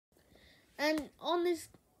And on this,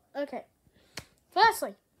 okay.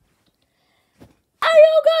 Firstly, hey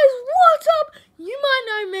yo guys, what's up? You might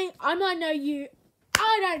know me, I might know you,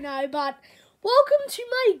 I don't know, but welcome to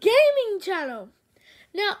my gaming channel.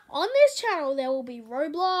 Now, on this channel, there will be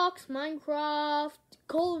Roblox, Minecraft,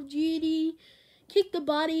 Call of Duty, Kick the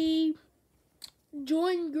Buddy,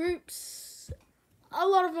 join groups, a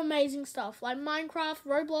lot of amazing stuff like Minecraft,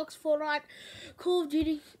 Roblox, Fortnite, Call of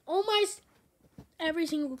Duty, almost every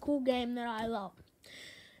single cool game that I love.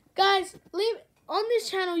 Guys, on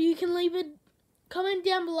this channel, you can leave a comment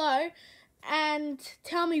down below and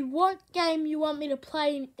tell me what game you want me to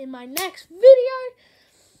play in my next video.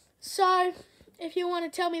 So, if you want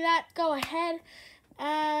to tell me that, go ahead.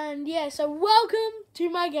 And yeah, so welcome to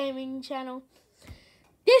my gaming channel.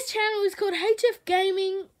 This channel is called HF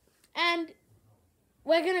Gaming, and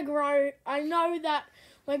we're going to grow. I know that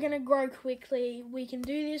we're going to grow quickly. We can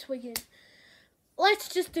do this. Let's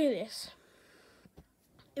just do this.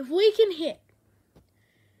 If we can hit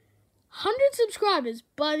 100 subscribers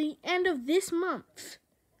by the end of this month,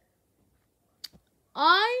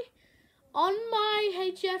 on my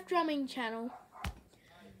HF drumming channel,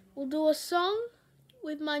 will do a song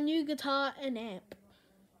with my new guitar and amp.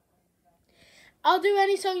 I'll do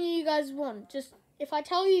any song you guys want. Just, if I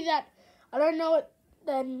tell you that I don't know it,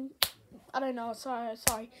 then I don't know.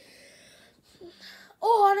 Sorry.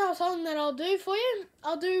 Oh, I know a song that I'll do for you.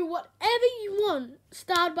 I'll do whatever you want.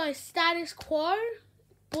 Start by Status Quo,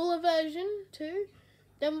 Buller version 2.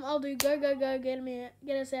 Then I'll do Go Go Go, Get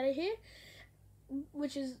Us Out of Here,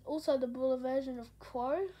 which is also the Buller version of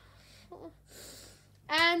Quo.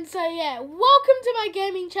 And so yeah, welcome to my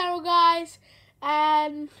gaming channel, guys.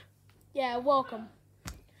 And yeah, welcome.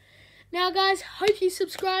 Now guys, hope you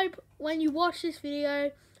subscribe when you watch this video.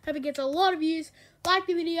 Hope it gets a lot of views. Like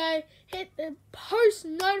the video, hit the post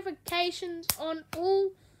notifications on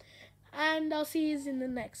all, and I'll see you in the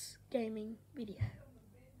next gaming video.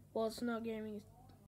 Well, it's not gaming, it's